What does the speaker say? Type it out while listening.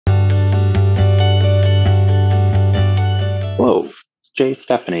Jay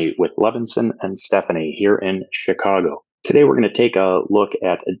Stephanie with Levinson and Stephanie here in Chicago. Today we're going to take a look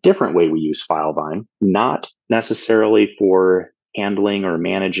at a different way we use Filevine, not necessarily for handling or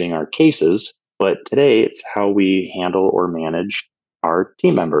managing our cases, but today it's how we handle or manage our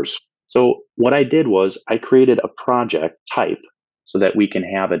team members. So what I did was I created a project type so that we can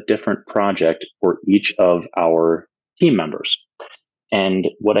have a different project for each of our team members. And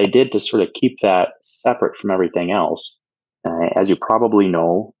what I did to sort of keep that separate from everything else, as you probably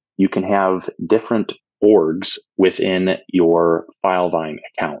know, you can have different orgs within your Filevine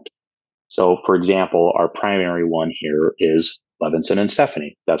account. So, for example, our primary one here is Levinson and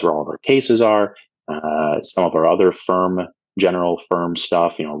Stephanie. That's where all of our cases are. Some of our other general firm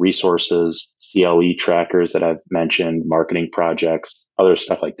stuff, resources, CLE trackers that I've mentioned, marketing projects, other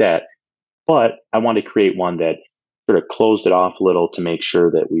stuff like that. But I wanted to create one that sort of closed it off a little to make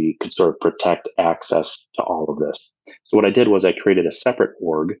sure that we could sort of protect access to all of this. So what I did was I created a separate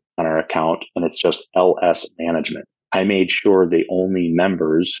org on our account, and it's just LS Management. I made sure the only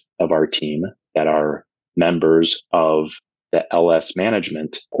members of our team that are members of the LS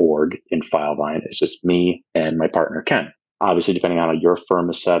Management org in Filevine is just me and my partner, Ken. Obviously, depending on how your firm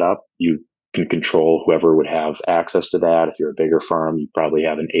is set up, you can control whoever would have access to that. If you're a bigger firm, you probably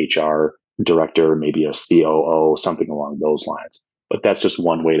have an HR director, maybe a COO, something along those lines. But that's just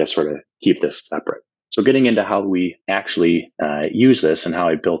one way to sort of keep this separate. So getting into how we actually use this and how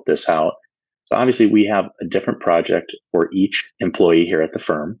I built this out. So obviously we have a different project for each employee here at the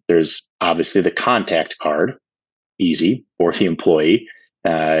firm. There's obviously the contact card, easy for the employee,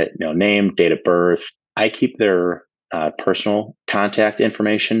 name, date of birth. I keep their personal contact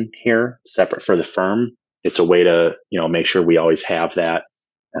information here separate for the firm. It's a way to, make sure we always have that.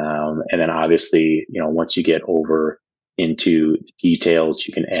 And then obviously, once you get over into the details,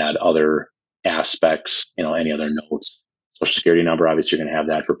 you can add other aspects, any other notes. Social security number, obviously you're going to have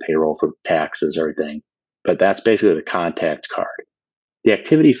that for payroll, for taxes, everything. But that's basically the contact card. The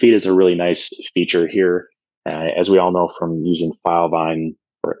activity feed is a really nice feature here. As we all know from using Filevine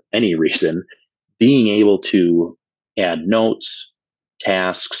for any reason, being able to add notes,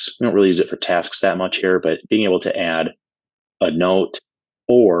 tasks, we don't really use it for tasks that much here, but being able to add a note,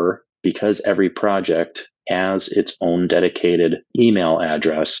 or because every project has its own dedicated email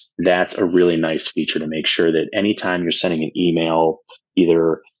address, that's a really nice feature to make sure that anytime you're sending an email,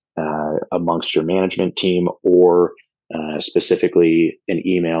 either amongst your management team or specifically an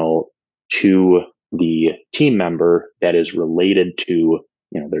email to the team member that is related to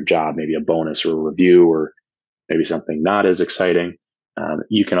their job, maybe a bonus or a review or maybe something not as exciting,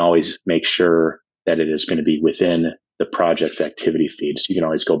 you can always make sure that it is going to be within the project's activity feed. So you can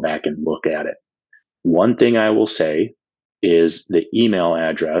always go back and look at it. One thing I will say is the email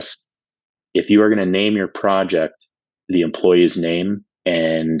address. If you are going to name your project the employee's name,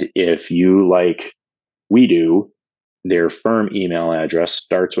 and if you, like we do, their firm email address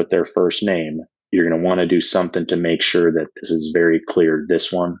starts with their first name, you're going to want to do something to make sure that this is very clear,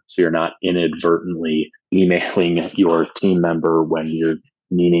 this one, so you're not inadvertently emailing your team member when you're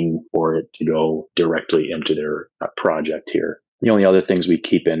meaning for it to go directly into their project here. The only other things we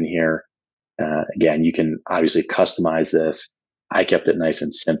keep in here, again, you can obviously customize this. I kept it nice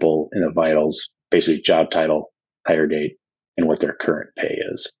and simple in the vitals, basically job title, hire date, and what their current pay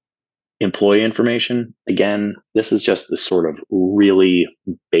is. Employee information, again, this is just the sort of really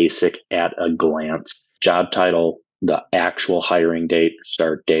basic at a glance. Job title, the actual hiring date,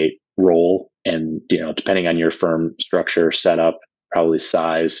 start date, role, and depending on your firm structure, setup, probably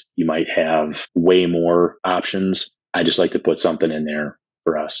size, you might have way more options. I just like to put something in there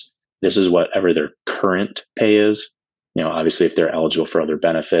for us. This is whatever their current pay is. Obviously if they're eligible for other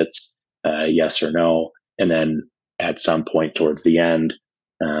benefits, yes or no. And then at some point towards the end,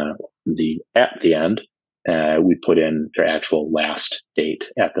 we put in their actual last date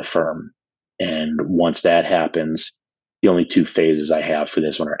at the firm. And once that happens, the only two phases I have for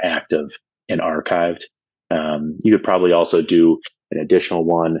this one are active and archived. You could probably also do an additional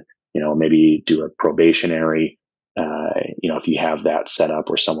one, maybe do a probationary, if you have that set up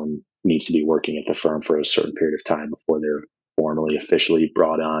where someone needs to be working at the firm for a certain period of time before they're formally, officially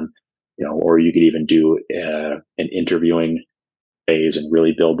brought on, or you could even do an interviewing phase and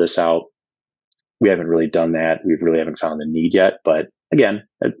really build this out. We haven't really done that. We really haven't found the need yet, but again,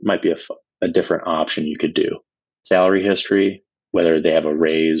 it might be a different option you could do. Salary history, whether they have a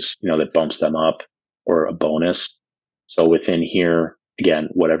raise, that bumps them up or a bonus. So within here, again,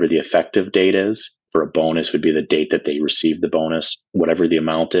 whatever the effective date is for a bonus would be the date that they receive the bonus, whatever the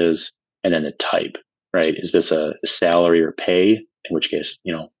amount is, and then the type, right? Is this a salary or pay? In which case,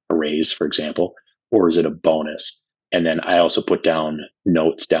 a raise, for example, or is it a bonus? And then I also put down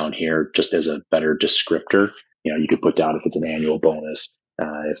notes down here just as a better descriptor. You could put down if it's an annual bonus,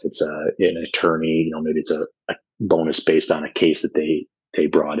 if it's an attorney, maybe it's a bonus based on a case that they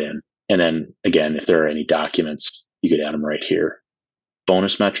brought in. And then again, if there are any documents, you could add them right here.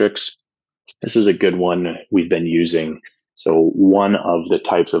 Bonus metrics. This is a good one we've been using. So one of the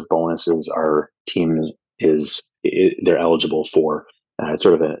types of bonuses our team they're eligible for. It's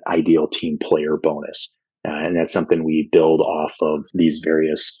sort of an ideal team player bonus. And that's something we build off of these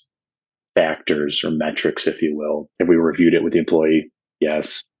various factors or metrics, if you will. Have we reviewed it with the employee?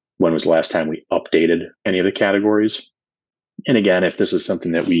 Yes. When was the last time we updated any of the categories? And again, if this is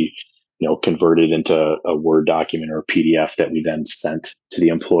something that we converted into a Word document or a PDF that we then sent to the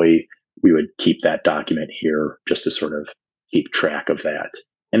employee, we would keep that document here just to sort of keep track of that.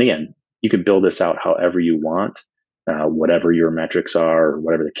 And again, you can build this out however you want, whatever your metrics are,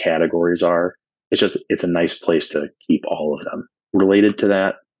 whatever the categories are. It's a nice place to keep all of them. Related to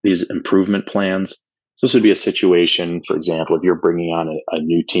that, these improvement plans. So this would be a situation, for example, if you're bringing on a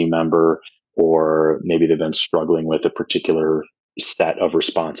new team member, or maybe they've been struggling with a particular set of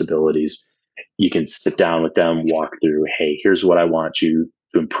responsibilities, you can sit down with them, walk through, hey, here's what I want you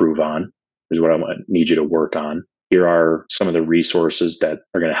to improve on. Here's what need you to work on. Here are some of the resources that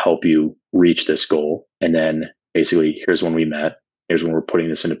are going to help you reach this goal. And then basically, here's when we met. Here's when we're putting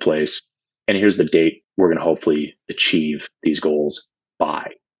this into place. And here's the date we're going to hopefully achieve these goals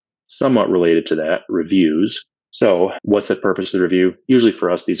by. Somewhat related to that, reviews. So what's the purpose of the review? Usually for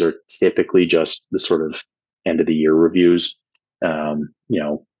us, these are typically just the sort of end of the year reviews.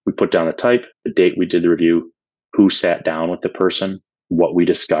 We put down the type, the date we did the review, who sat down with the person, what we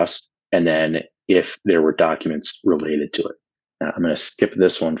discussed, and then if there were documents related to it. I'm going to skip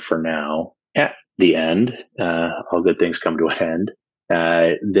this one for now. At the end, all good things come to an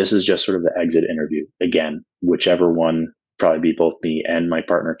end. This is just sort of the exit interview. Again, whichever one, probably be both me and my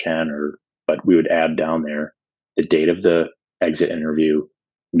partner Ken, but we would add down there the date of the exit interview,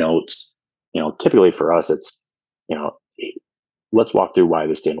 notes. Typically for us, it's, let's walk through why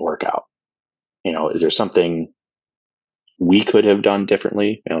this didn't work out. Is there something we could have done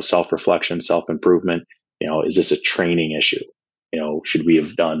differently? Self-reflection, self-improvement. Is this a training issue? Should we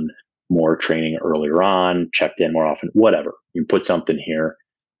have done more training earlier on, checked in more often, whatever. You put something here,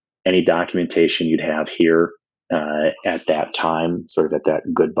 any documentation you'd have here at that time, sort of at that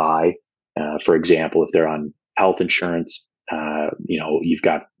goodbye. For example, if they're on health insurance, you've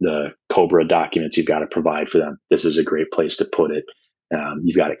got the COBRA documents you've got to provide for them. This is a great place to put it.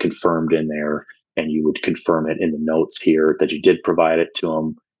 You've got it confirmed in there, and you would confirm it in the notes here that you did provide it to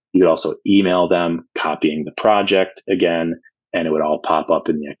them. You would also email them, copying the project again, and it would all pop up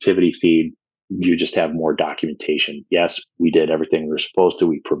in the activity feed. You just have more documentation. Yes, we did everything we were supposed to.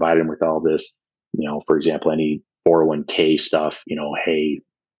 We provided them with all this. For example, any 401k stuff, hey,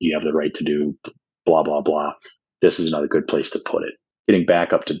 you have the right to do blah, blah, blah. This is another good place to put it. Getting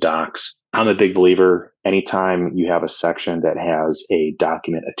back up to docs. I'm a big believer. Anytime you have a section that has a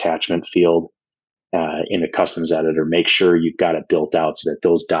document attachment field in the customs editor, make sure you've got it built out so that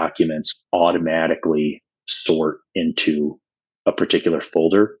those documents automatically sort into a particular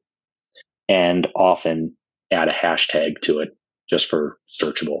folder, and often add a hashtag to it just for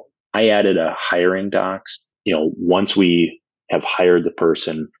searchable. I added a hiring docs. Once we have hired the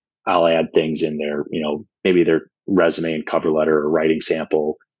person, I'll add things in there, maybe their resume and cover letter or writing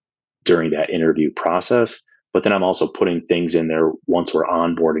sample during that interview process. But then I'm also putting things in there once we're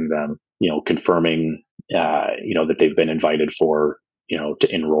onboarding them, confirming, that they've been invited to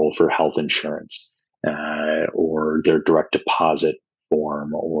enroll for health insurance, or their direct deposit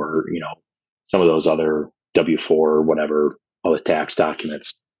form, or, some of those other W-4 or whatever, all the tax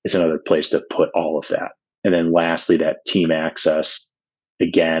documents. It's another place to put all of that. And then lastly, that team access.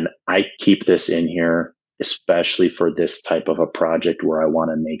 Again, I keep this in here, especially for this type of a project where I want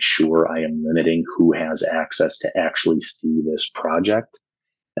to make sure I am limiting who has access to actually see this project.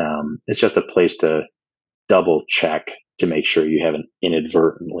 It's just a place to double check to make sure you haven't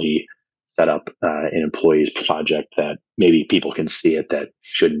inadvertently set up an employee's project that maybe people can see it that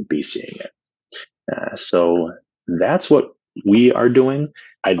shouldn't be seeing it. So that's what we are doing.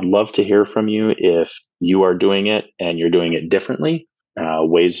 I'd love to hear from you if you are doing it and you're doing it differently,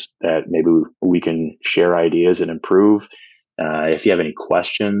 ways that maybe we can share ideas and improve. If you have any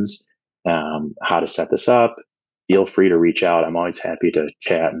questions, how to set this up, feel free to reach out. I'm always happy to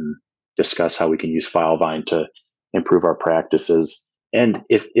chat and discuss how we can use Filevine to improve our practices. And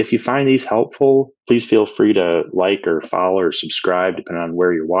if you find these helpful, please feel free to like or follow or subscribe, depending on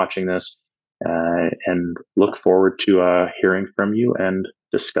where you're watching this. and look forward to hearing from you and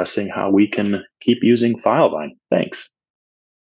discussing how we can keep using Filevine. Thanks.